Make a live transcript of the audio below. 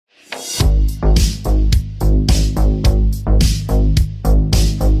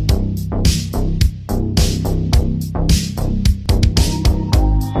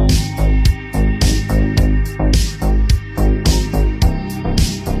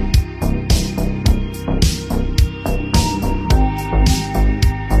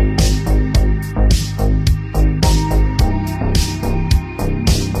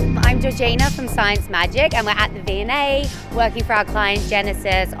ScienceMagic and we're at the V&A working for our client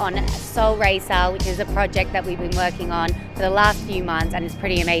Genesis on Seoul Racer, which is a project that we've been working on for the last few months, and it's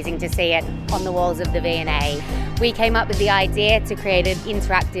pretty amazing to see it on the walls of the V&A. We came up with the idea to create an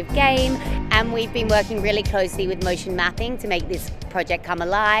interactive game, and we've been working really closely with motion mapping to make this project come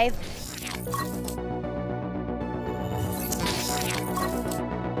alive.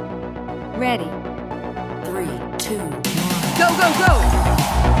 Ready. 3, 2, 1. Go, go, go!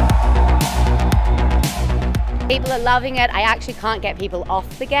 People are loving it. I actually can't get people off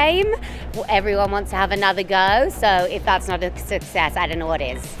the game. Everyone wants to have another go, so if that's not a success, I don't know what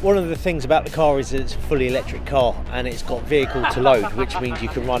is. One of the things about the car is that it's a fully electric car and it's got vehicle to load, which means you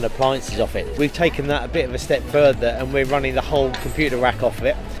can run appliances off it. We've taken that a bit of a step further and we're running the whole computer rack off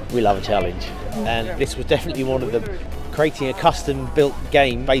it. We love a challenge, and this was definitely one of them. Creating a custom built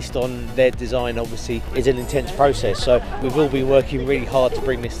game based on their design obviously is an intense process, so we've all been working really hard to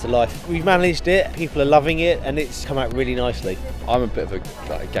bring this to life. We've managed it, people are loving it, and it's come out really nicely. I'm a bit of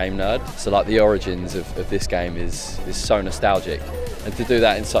a game nerd, so like the origins of this game is so nostalgic, and to do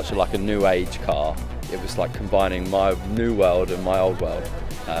that in such a new age car, it was like combining my new world and my old world.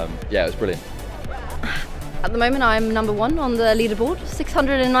 Yeah, it was brilliant. At the moment I'm #1 on the leaderboard,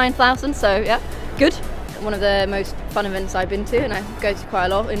 609,000, so yeah, good. One of the most fun events I've been to, and I go to quite a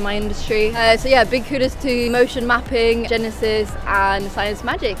lot in my industry. So yeah, big kudos to Motion Mapping, Genesis and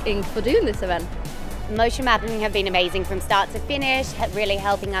ScienceMagic.Inc for doing this event. Motion mapping have been amazing from start to finish, really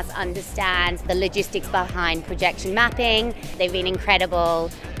helping us understand the logistics behind projection mapping. They've been incredible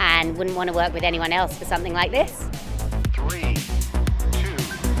and wouldn't want to work with anyone else for something like this.